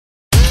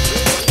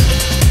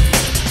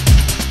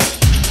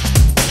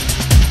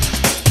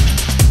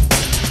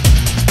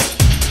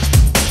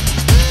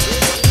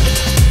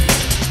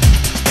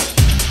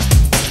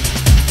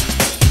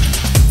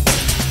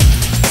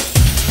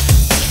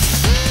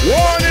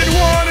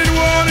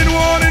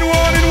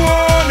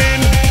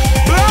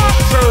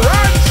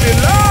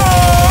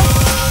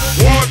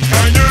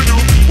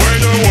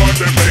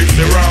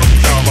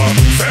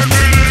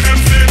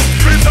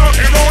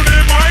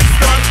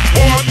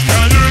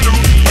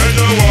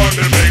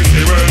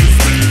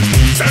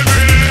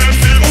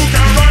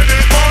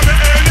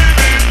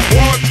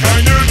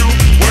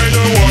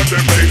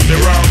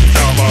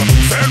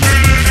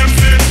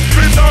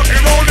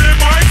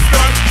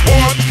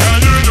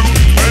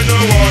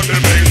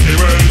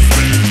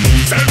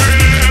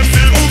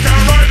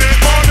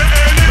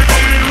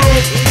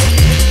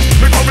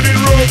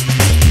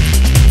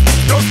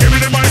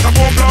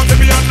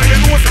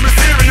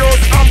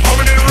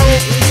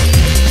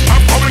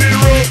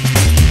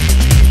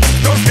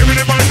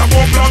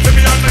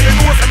they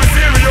know I'm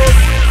serious.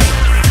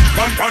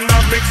 Man pan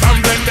that mix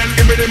and blend, then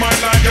give me the mic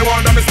like you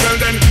want me spell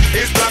then.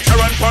 It's Black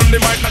Sharon pan the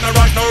mic and I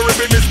right now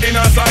ripping this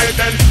inner side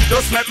then.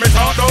 Just let me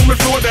talk down my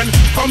flow then.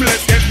 Come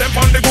let's get them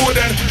on the go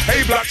then.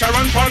 Hey Black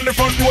Sharon pan the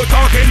front door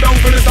talking down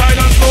for the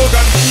silent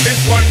slogan. This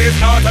one is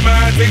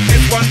automatic,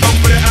 this one down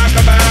for the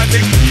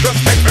acrobatic.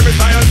 Just take for me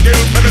science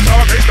skills, for the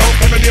talking down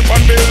for me nip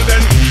and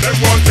building. Them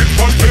want it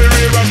front to the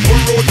rear and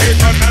full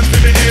rotation and to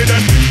the ear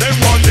then. Them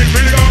want it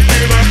really on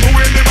feel and who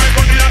in the mic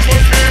on the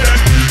atmosphere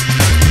then.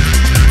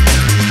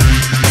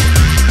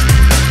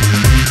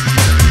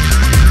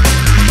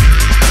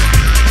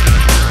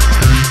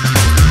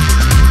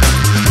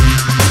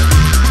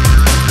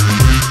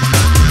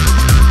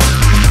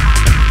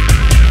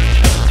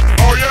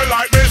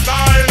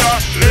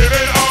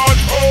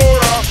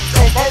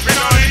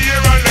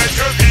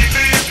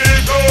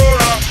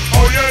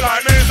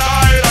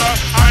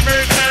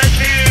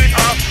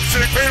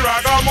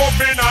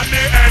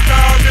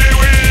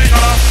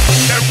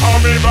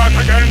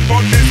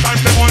 But this time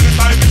they want the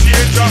time to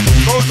change ya.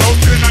 Goes out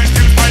to the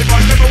 9-5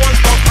 and never was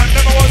stuck and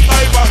never was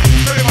cyber.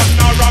 So they must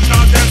not rap,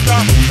 not tester.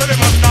 So they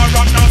must not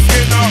rap, not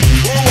skater.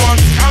 Who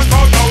wants? Can't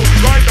talk now.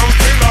 Right down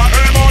killer,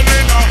 early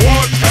morning.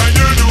 What can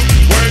you do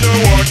when you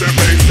want to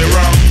face the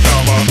round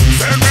summer?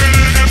 Send me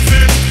the MC,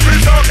 we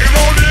talking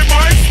only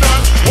mic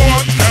stand.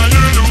 What can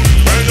you do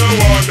when you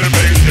want to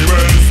face the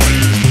world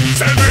speed?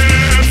 Send me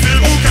the MC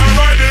who can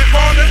ride it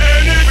for the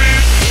enemy.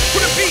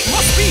 Couldn't be,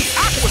 must be,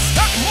 Aquasky,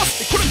 that must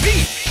be, couldn't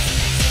be.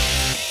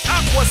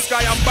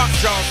 Aquasky and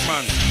Backdraft,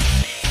 man.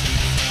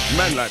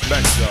 Man like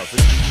Backdraft,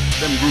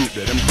 them group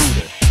there, them crew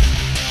there.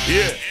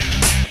 Yeah.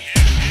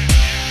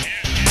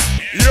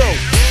 Yo,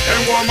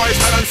 them want my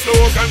style and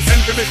slogan,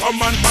 send to me come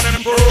and pan in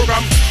the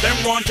program. Them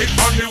want it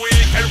on the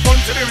weekend,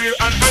 front to the rear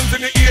and hands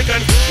in the ear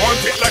then.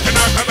 Want it like an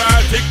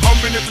acrobatic, come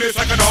in the place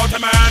like an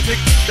automatic.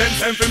 Then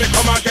send for me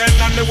come again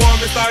and they want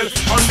me style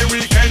on the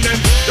weekend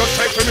then. Just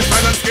check for me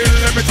style and skill,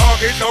 let me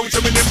talk it down to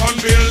me nip and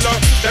build.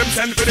 Them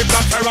send for the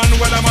Black Sharon,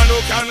 well a man who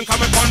can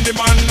come upon the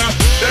man